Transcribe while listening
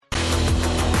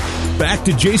Back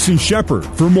to Jason Shepard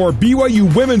for more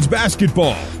BYU women's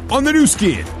basketball on the new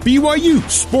skin, BYU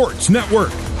Sports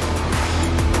Network.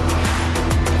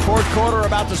 Fourth quarter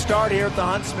about to start here at the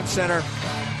Huntsman Center.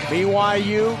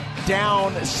 BYU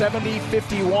down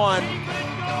 70-51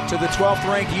 to the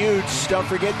 12th-ranked Utes. Don't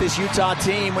forget, this Utah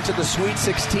team went to the Sweet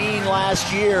 16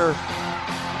 last year.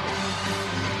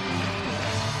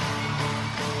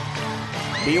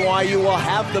 BYU will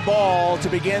have the ball to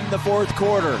begin the fourth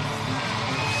quarter.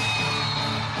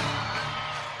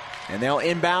 And they'll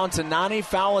inbound to Nani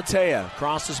Falatea.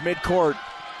 Crosses midcourt.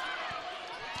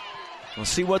 We'll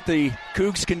see what the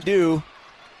Cougs can do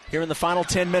here in the final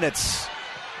 10 minutes.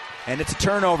 And it's a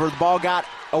turnover. The ball got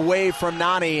away from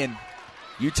Nani, and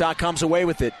Utah comes away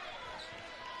with it.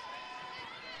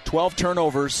 12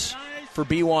 turnovers for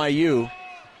BYU.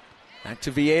 Back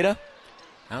to Vieta.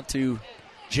 Out to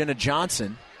Jenna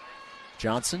Johnson.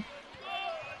 Johnson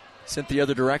sent the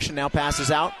other direction. Now passes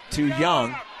out to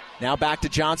Young. Now back to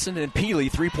Johnson and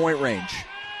Peely, three-point range.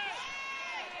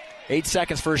 8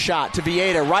 seconds for a shot to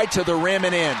Vieta, right to the rim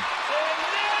and in.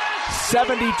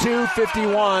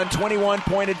 72-51,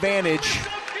 21-point advantage.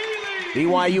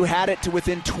 BYU had it to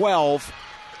within 12.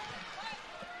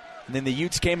 And then the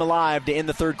Utes came alive to end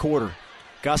the third quarter.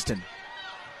 Gustin.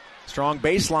 Strong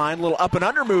baseline, little up and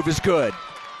under move is good.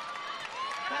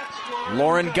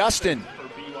 Lauren Gustin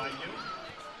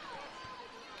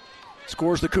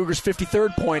scores the Cougars'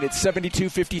 53rd point at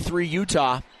 72-53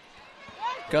 Utah.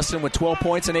 Gustin with 12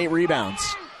 points and 8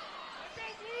 rebounds.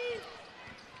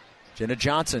 Jenna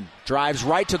Johnson drives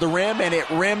right to the rim, and it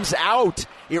rims out.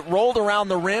 It rolled around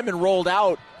the rim and rolled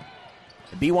out.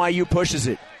 And BYU pushes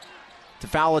it to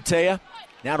Falatea.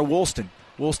 Now to Woolston.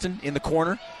 Woolston in the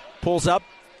corner. Pulls up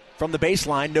from the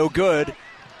baseline. No good.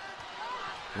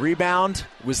 Rebound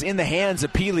was in the hands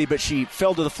of Peely, but she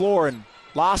fell to the floor and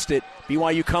lost it.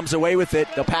 BYU comes away with it.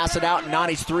 They'll pass it out, and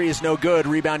Nani's three is no good.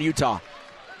 Rebound Utah.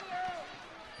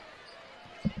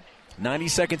 90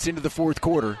 seconds into the fourth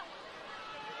quarter.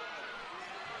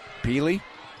 Peely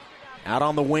out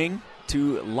on the wing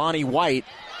to Lonnie White.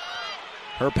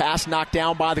 Her pass knocked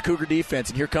down by the Cougar defense,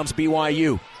 and here comes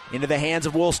BYU into the hands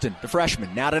of Woolston, the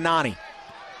freshman. Now to Nani.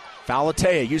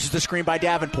 Falatea uses the screen by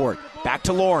Davenport. Back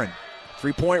to Lauren.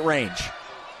 3-point range.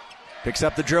 Picks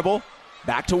up the dribble.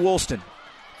 Back to Woolston.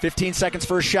 15 seconds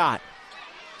for a shot.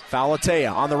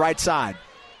 Falatea on the right side.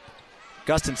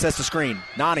 Gustin sets the screen.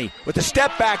 Nani with the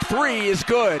step back three is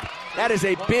good. That is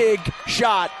a big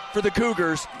shot for the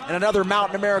Cougars. And another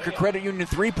Mountain America Credit Union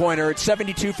three-pointer at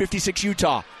 72-56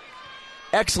 Utah.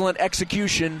 Excellent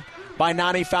execution by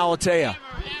Nani Falatea.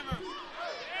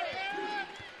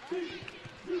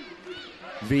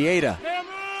 Vieta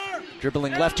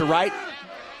dribbling left to right.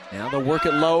 Now they'll work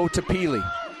it low to Peely.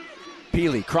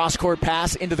 Peely, cross-court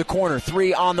pass into the corner.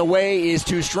 Three on the way is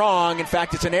too strong. In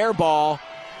fact, it's an air ball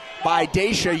by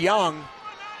Daisha Young.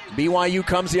 BYU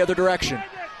comes the other direction.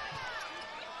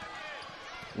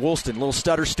 Woolston, little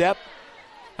stutter step.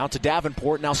 Out to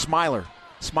Davenport, now Smiler.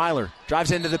 Smiler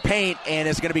drives into the paint and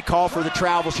is going to be called for the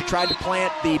travel. She tried to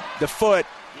plant the foot,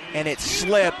 and it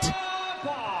slipped.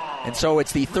 And so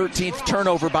it's the 13th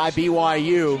turnover by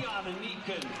BYU.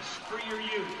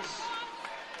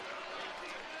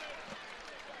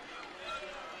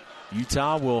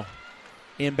 Utah will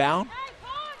inbound.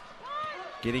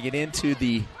 Getting it into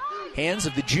the hands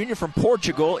of the junior from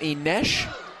Portugal, Ines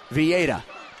Vieta.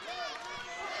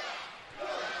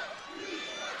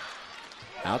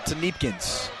 Out to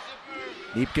Neepkins.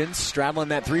 Neepkins straddling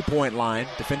that three-point line,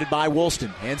 defended by Woolston.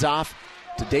 Hands off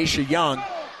to Daisha Young,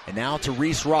 and now to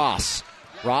Reese Ross.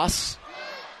 Ross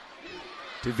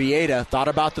to Vieta, thought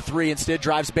about the three, instead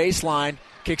drives baseline,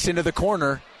 kicks into the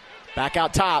corner, back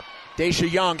out top.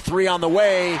 Daisha Young, three on the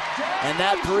way, and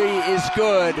that three is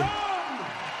good.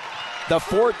 The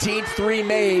 14th three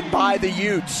made by the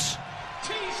Utes.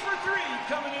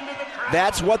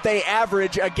 That's what they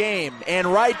average a game. And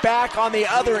right back on the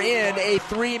other end, a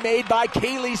three made by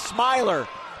Kaylee Smiler.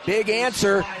 Big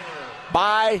answer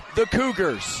by the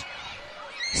Cougars.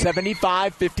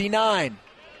 75-59.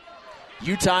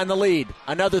 Utah in the lead.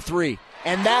 Another three.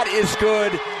 And that is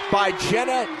good by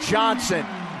Jenna Johnson.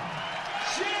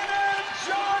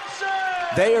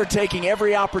 They are taking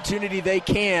every opportunity they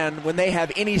can when they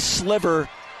have any sliver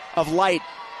of light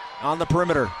on the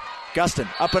perimeter. Gustin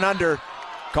up and under.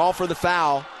 Call for the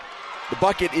foul. The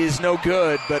bucket is no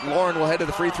good, but Lauren will head to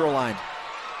the free throw line.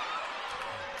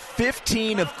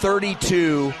 15 of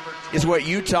 32 is what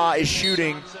Utah is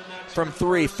shooting from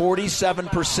three,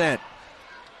 47%.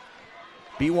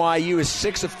 BYU is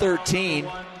 6 of 13.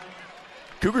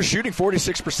 Cougars shooting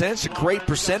 46%. It's a great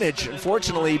percentage.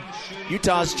 Unfortunately,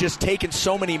 Utah's just taken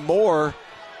so many more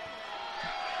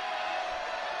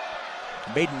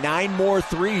Made 9 more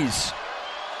threes.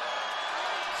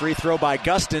 Free throw by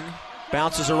Gustin.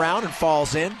 Bounces around and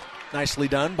falls in. Nicely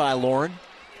done by Lauren.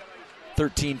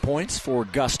 13 points for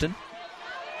Gustin.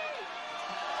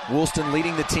 Woolston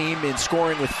leading the team in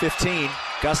scoring with 15.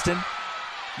 Gustin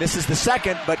misses the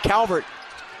second, but Calvert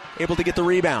able to get the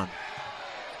rebound.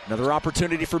 Another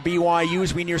opportunity for BYU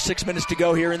as we near 6 minutes to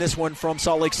go here in this one from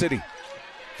Salt Lake City.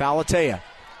 Falatea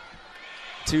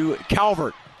to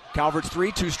Calvert. Calvert's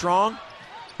three, too strong,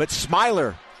 but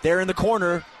Smiler there in the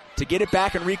corner to get it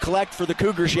back and recollect for the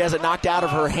Cougars. She has it knocked out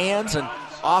of her hands and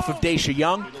off of Daisha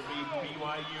Young.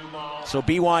 So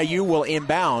BYU will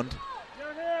inbound.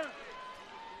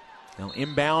 They'll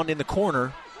inbound in the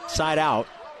corner, side out.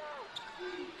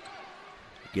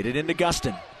 Get it into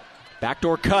Gustin.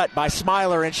 Backdoor cut by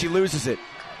Smiler, and she loses it.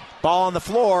 Ball on the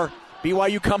floor.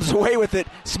 BYU comes away with it.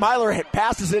 Smiler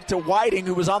passes it to Whiting,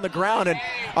 who was on the ground, and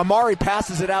Amari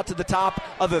passes it out to the top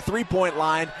of the three-point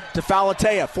line to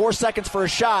Falatea. 4 seconds for a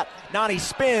shot. Nani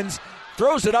spins,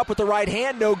 throws it up with the right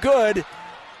hand, no good,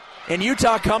 and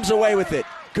Utah comes away with it.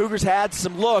 Cougars had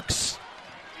some looks,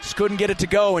 just couldn't get it to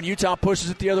go, and Utah pushes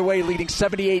it the other way, leading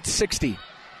 78-60.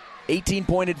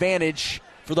 18-point advantage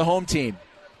for the home team.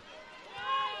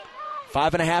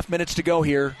 5.5 minutes to go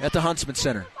here at the Huntsman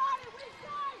Center.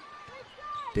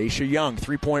 Daisha Young,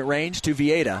 three-point range to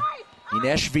Vieta.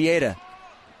 Ines Vieta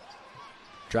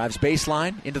drives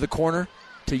baseline into the corner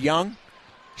to Young.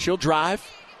 She'll drive.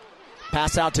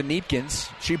 Pass out to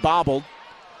Neepkins. She bobbled.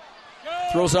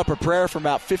 Throws up a prayer from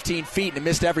about 15 feet and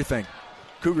missed everything.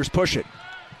 Cougars push it.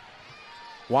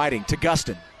 Whiting to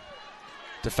Gustin.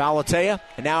 To Falatea.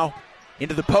 And now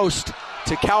into the post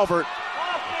to Calvert.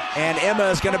 And Emma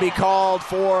is going to be called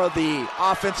for the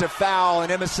offensive foul.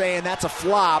 And Emma's saying that's a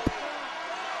flop.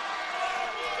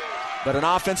 But an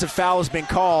offensive foul has been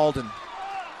called, and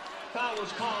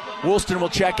Woolston will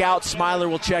check out. Smiler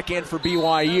will check in for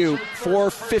BYU.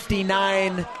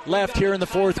 4:59 left here in the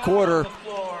fourth quarter.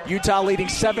 Utah leading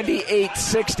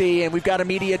 78-60, and we've got a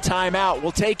media timeout.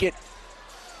 We'll take it.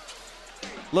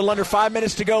 A little under 5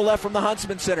 minutes to go left from the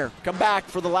Huntsman Center. Come back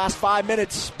for the last 5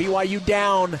 minutes. BYU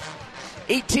down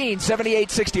 18,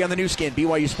 78-60 on the new skin,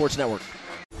 BYU Sports Network.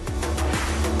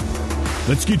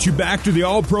 Let's get you back to the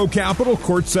All-Pro Capital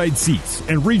courtside seats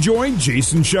and rejoin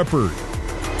Jason Shepard.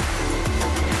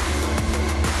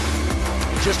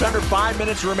 Just under 5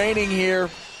 minutes remaining here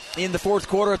in the fourth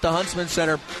quarter at the Huntsman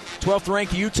Center.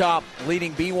 12th-ranked Utah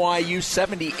leading BYU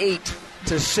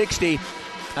 78-60.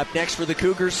 Up next for the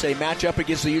Cougars, a matchup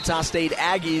against the Utah State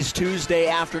Aggies Tuesday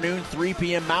afternoon, 3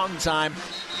 p.m. Mountain Time.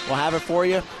 We'll have it for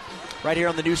you right here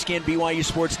on the new skin BYU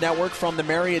Sports Network from the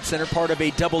Marriott Center, part of a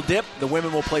double dip. The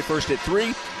women will play first at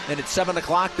 3. Then at 7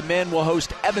 o'clock, the men will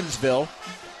host Evansville.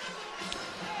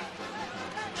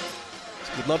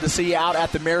 We'd love to see you out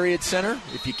at the Marriott Center.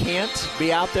 If you can't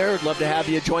be out there, we'd love to have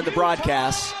you join the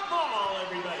broadcast.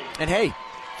 And hey,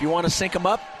 if you want to sync them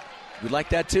up, we'd like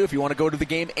that too. If you want to go to the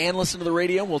game and listen to the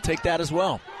radio, we'll take that as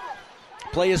well.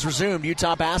 Play is resumed.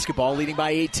 Utah basketball leading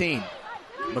by 18.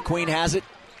 McQueen has it.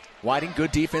 Whiting,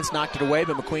 good defense, knocked it away,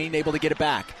 but McQueen able to get it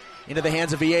back into the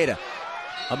hands of Vieta.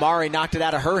 Amari knocked it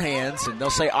out of her hands, and they'll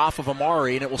say off of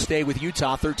Amari, and it will stay with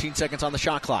Utah. 13 seconds on the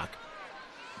shot clock.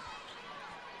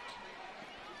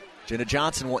 Jenna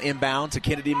Johnson will inbound to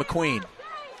Kennedy McQueen.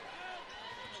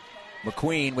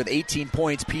 McQueen with 18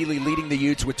 points. Peely leading the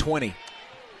Utes with 20.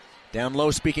 Down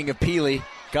low, speaking of Peely,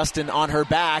 Gustin on her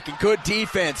back, and good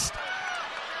defense.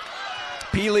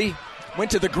 Peely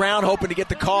went to the ground hoping to get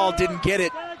the call, didn't get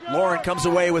it. Lauren comes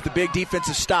away with a big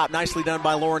defensive stop. Nicely done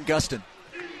by Lauren Gustin.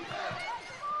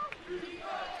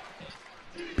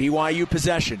 BYU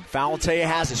possession. Falatea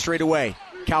has it straight away.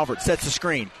 Calvert sets the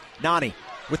screen. Nani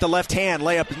with the left hand.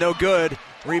 Layup is no good.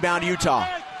 Rebound Utah.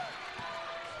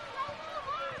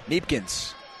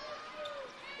 Neepkins.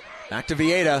 Back to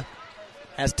Vieta.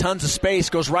 Has tons of space.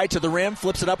 Goes right to the rim.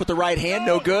 Flips it up with the right hand.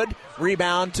 No good.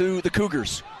 Rebound to the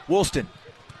Cougars. Woolston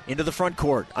into the front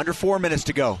court. Under 4 minutes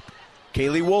to go.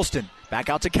 Kaylee Woolston back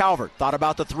out to Calvert. Thought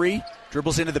about the three.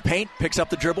 Dribbles into the paint. Picks up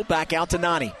the dribble. Back out to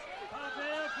Nani.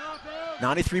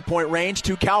 Nani three-point range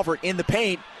to Calvert in the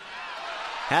paint.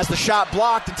 Has the shot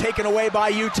blocked and taken away by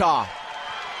Utah.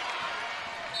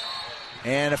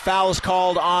 And a foul is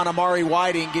called on Amari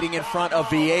Whiting getting in front of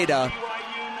Vieta.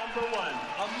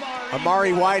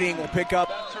 Amari Whiting will pick up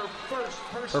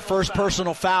her first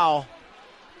personal foul.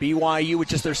 BYU with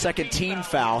just their second team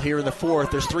foul here in the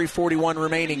fourth. There's 3:41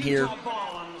 remaining here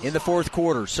in the fourth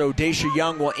quarter. So Daisha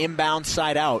Young will inbound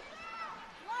side out.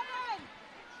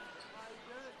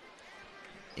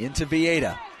 Into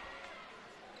Vieta.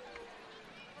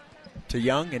 To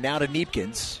Young and now to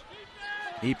Neepkins.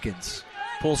 Neepkins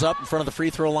Pulls up in front of the free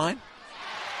throw line.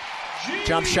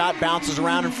 Jump shot bounces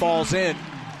around and falls in.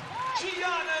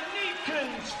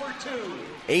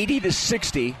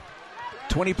 80-60.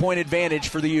 20-point advantage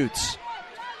for the Utes.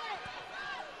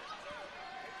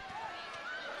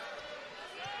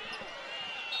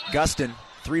 Gustin,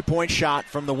 three-point shot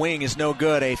from the wing is no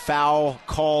good. A foul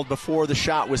called before the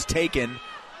shot was taken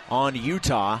on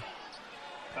Utah.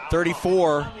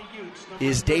 34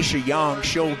 is Daisha Young.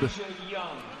 She'll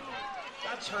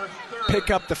pick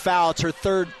up the foul. It's her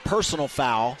third personal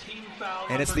foul,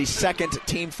 and it's the second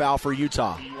team foul for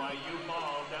Utah.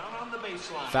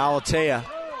 Falatea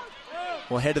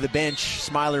will head to the bench.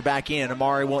 Smiler back in.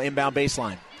 Amari will inbound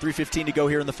baseline. 3:15 to go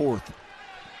here in the fourth.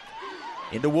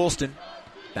 Into Woolston.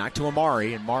 Back to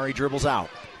Amari, and Amari dribbles out.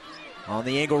 On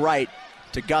the angle right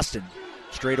to Gustin.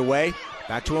 Straight away,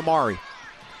 back to Amari.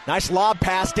 Nice lob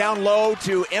pass down low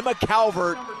to Emma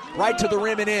Calvert, right to the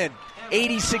rim and in.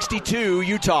 80-62,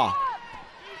 Utah.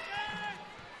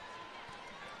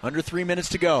 Under 3 minutes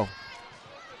to go.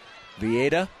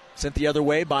 Vieta sent the other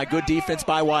way by good defense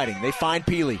by Whiting. They find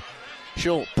Peely.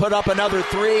 She'll put up another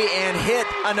three and hit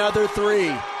another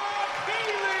three.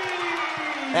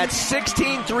 That's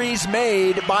 16 threes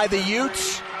made by the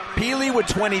Utes. Peely with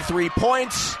 23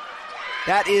 points.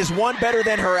 That is one better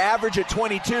than her average at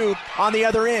 22. On the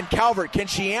other end, Calvert, can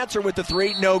she answer with the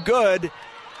three? No good.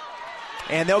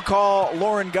 And they'll call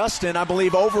Lauren Gustin, I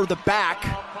believe, over the back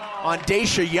on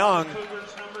Daisha Young.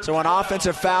 So an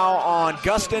offensive foul on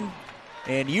Gustin,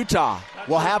 and Utah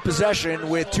will have possession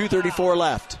with 2:34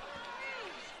 left.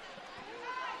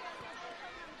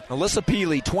 Alyssa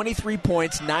Peely, 23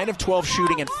 points, 9 of 12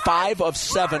 shooting, and 5 of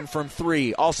 7 from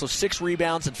 3. Also 6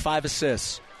 rebounds and 5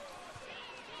 assists.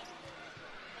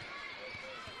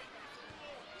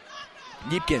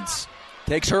 Neepkins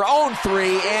takes her own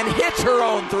three and hits her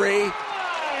own three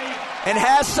and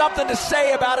has something to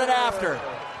say about it after.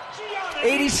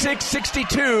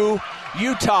 86-62,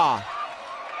 Utah.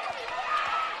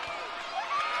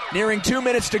 Nearing 2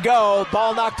 minutes to go.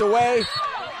 Ball knocked away.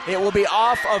 It will be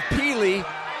off of Peely.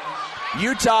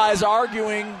 Utah is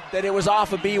arguing that it was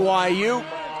off of BYU.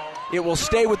 It will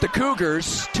stay with the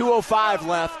Cougars. 2:05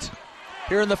 left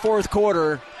here in the fourth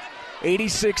quarter.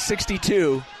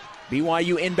 86-62.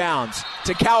 BYU inbounds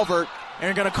to Calvert. And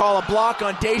they're going to call a block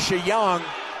on Daisha Young.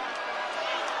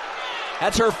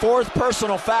 That's her fourth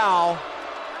personal foul.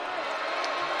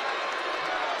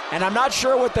 And I'm not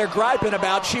sure what they're griping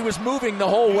about. She was moving the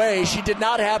whole way. She did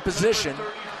not have position.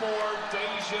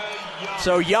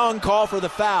 So Young called for the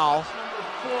foul.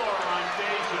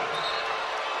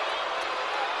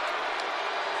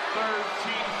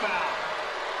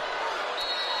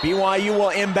 BYU will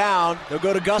inbound. They'll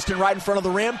go to Gustin right in front of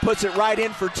the rim. Puts it right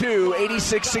in for two.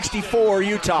 86-64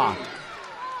 Utah.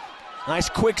 Nice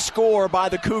quick score by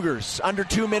the Cougars. Under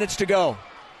 2 minutes to go.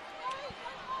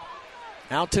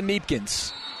 Out to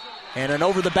Neepkins. And an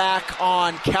over the back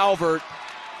on Calvert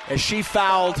as she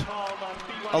fouled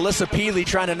Alyssa Peely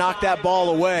trying to knock that ball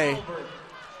away.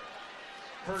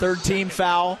 Third team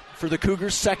foul for the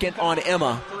Cougars, second on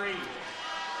Emma.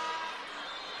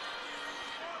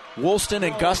 Woolston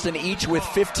and Gustin each with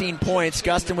 15 points.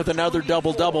 Gustin with another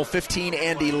double-double, 15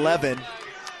 and 11.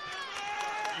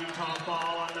 Utah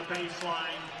ball on the baseline.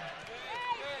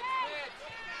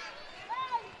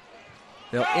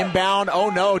 They'll inbound, oh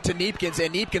no, to Neepkins,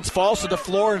 and Neepkins falls to the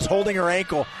floor and is holding her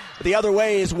ankle. The other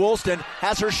way is Woolston,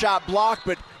 has her shot blocked,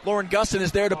 but Lauren Gustin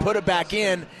is there to put it back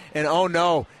in, and oh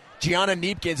no, Gianna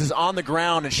Neepkins is on the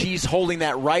ground, and she's holding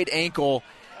that right ankle,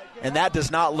 and that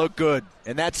does not look good,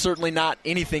 and that's certainly not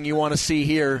anything you want to see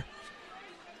here.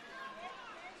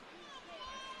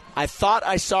 I thought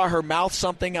I saw her mouth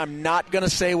something. I'm not going to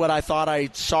say what I thought I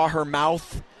saw her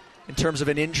mouth in terms of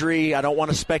an injury. I don't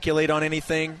want to speculate on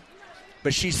anything.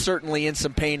 But she's certainly in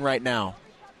some pain right now.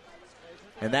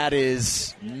 And that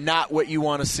is not what you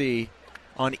want to see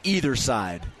on either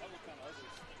side.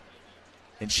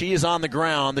 And she is on the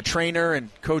ground. The trainer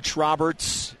and Coach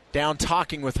Roberts down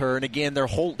talking with her. And again, they're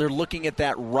looking at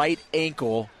that right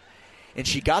ankle. And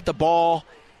she got the ball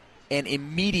and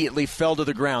immediately fell to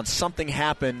the ground. Something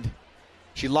happened.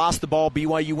 She lost the ball.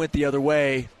 BYU went the other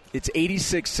way. It's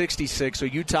 86-66, so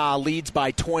Utah leads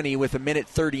by 20 with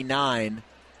 1:39.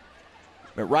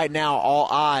 But right now, all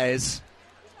eyes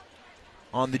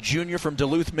on the junior from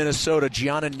Duluth, Minnesota,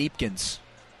 Gianna Neepkins.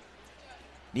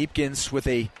 Neepkins with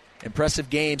a impressive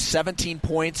game, 17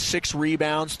 points, 6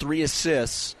 rebounds, 3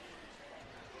 assists.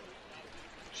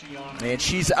 And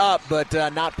she's up, but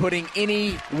not putting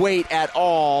any weight at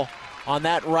all on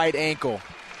that right ankle.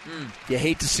 You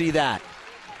hate to see that.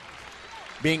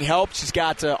 Being helped, she's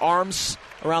got arms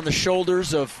around the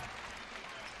shoulders of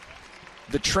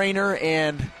the trainer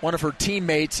and one of her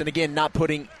teammates, and again, not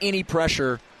putting any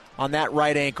pressure on that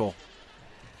right ankle.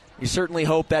 You certainly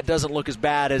hope that doesn't look as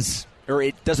bad as, or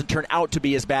it doesn't turn out to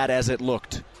be as bad as it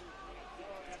looked.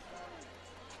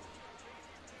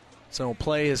 So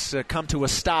play has come to a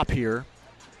stop here.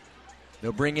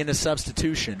 They'll bring in a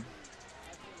substitution.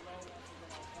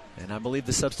 And I believe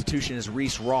the substitution is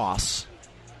Reese Ross.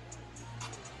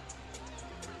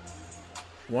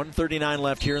 1:39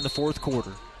 left here in the fourth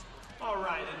quarter. All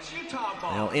right, it's Utah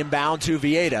ball. Now inbound to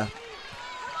Vieta.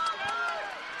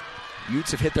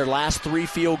 Utes have hit their last 3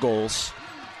 field goals.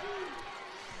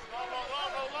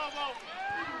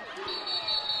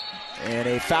 And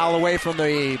a foul away from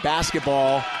the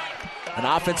basketball. An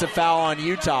offensive foul on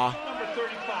Utah. Number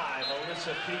 35,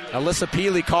 Alyssa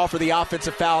Peely called for the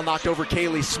offensive foul, knocked over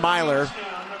Kaylee Smiler.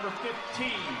 Number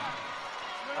 15,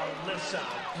 Alyssa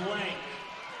Blank.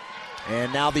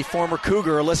 And now the former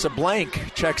Cougar, Alyssa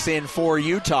Blank, checks in for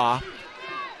Utah.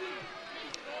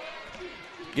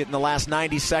 Getting the last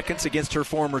 90 seconds against her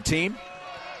former team.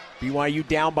 BYU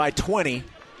down by 20.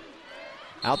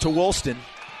 Out to Woolston.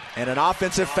 And an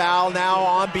offensive foul now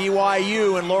on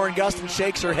BYU, and Lauren Gustin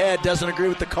shakes her head, doesn't agree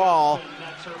with the call.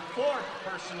 That's her 4th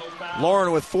personal foul.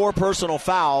 Lauren with 4 personal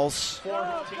fouls. 14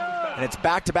 fouls. And it's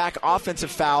back-to-back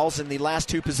offensive fouls in the last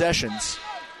 2 possessions.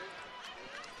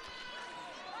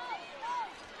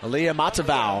 Aaliyah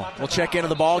Matavau will check into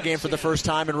the ball game for the first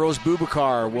time, and Rose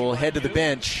Bubakar will head to the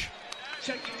bench.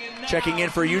 Checking in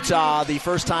for Utah the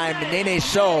first time, Nene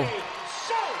So.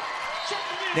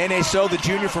 Nene So, the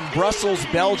junior from Brussels,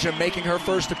 Belgium, making her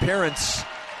first appearance.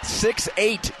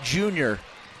 6'8" junior.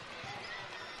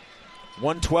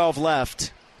 1:12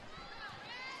 left.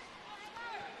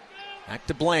 Back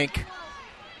to Blank.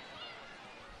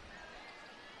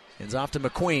 Ends off to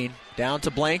McQueen. Down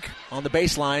to Blank on the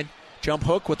baseline. Jump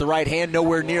hook with the right hand,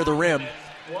 nowhere near the rim.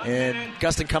 And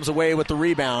Gustin comes away with the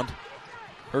rebound.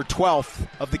 Her 12th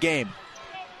of the game.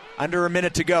 Under a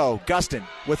minute to go. Gustin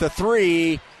with a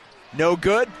 3. No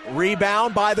good.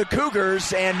 Rebound by the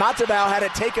Cougars, and Matavau had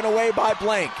it taken away by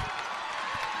Blank.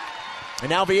 And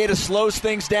now Vieta slows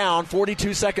things down.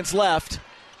 42 seconds left.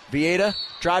 Vieta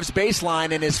drives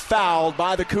baseline and is fouled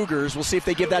by the Cougars. We'll see if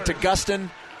they give that to Gustin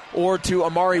or to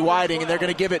Amari Whiting, and they're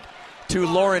going to give it to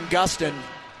Lauren Gustin.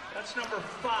 That's number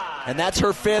 5. And that's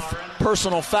her 5th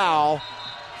personal foul.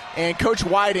 And Coach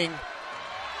Whiting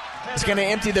is going to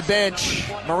empty the bench.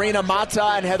 Marina Mata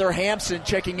and Heather Hampson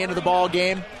checking into the ball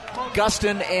game.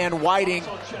 Gustin and Whiting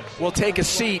will take a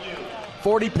seat.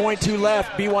 40.2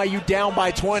 left. BYU down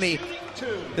by 20.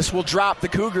 This will drop the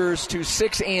Cougars to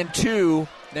 6-2.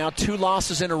 Now 2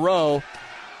 losses in a row.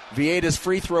 Vieta's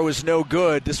free throw is no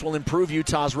good. This will improve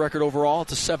Utah's record overall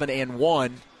to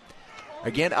 7-1.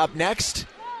 Again, up next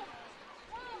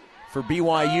for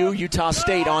BYU, Utah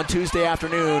State on Tuesday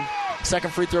afternoon.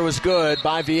 Second free throw is good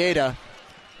by Vieta.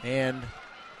 And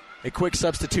a quick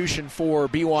substitution for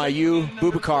BYU.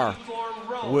 Bubakar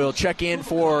will check in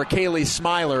for Kaylee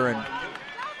Smiler. And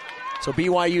so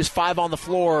BYU's 5 on the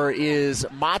floor is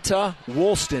Mata,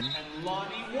 Woolston,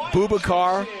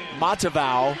 Bubakar,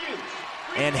 Matavau,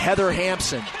 and Heather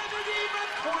Hampson.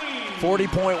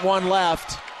 40.1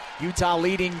 left. Utah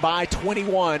leading by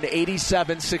 21,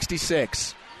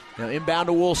 87-66. Now inbound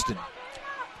to Woolston.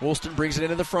 Woolston brings it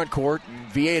into the front court.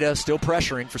 And Vieta still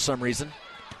pressuring for some reason.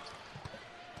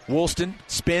 Woolston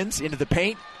spins into the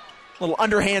paint. Little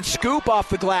underhand scoop off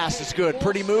the glass is good.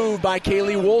 Pretty move by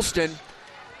Kaylee Woolston.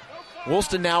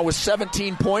 Woolston now with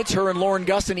 17 points. Her and Lauren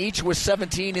Gustin each with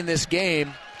 17 in this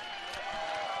game.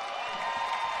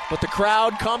 But the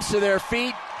crowd comes to their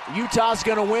feet. Utah's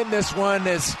going to win this one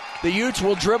as the Utes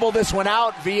will dribble this one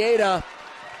out. Vieta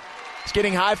is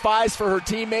getting high fives for her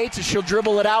teammates as she'll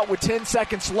dribble it out with 10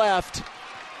 seconds left.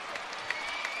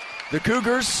 The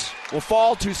Cougars will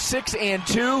fall to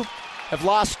 6-2, have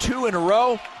lost 2 in a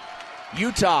row.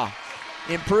 Utah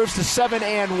improves to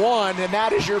 7-1, and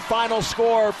that is your final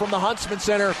score from the Huntsman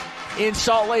Center in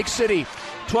Salt Lake City.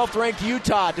 12th ranked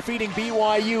Utah defeating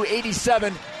BYU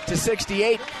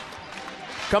 87-68.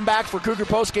 Come back for Cougar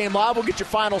Postgame Live. We'll get your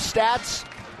final stats.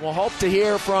 We'll hope to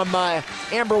hear from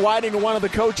Amber Whiting or one of the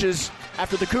coaches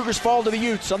after the Cougars fall to the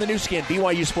Utes on the new skin,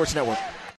 BYU Sports Network.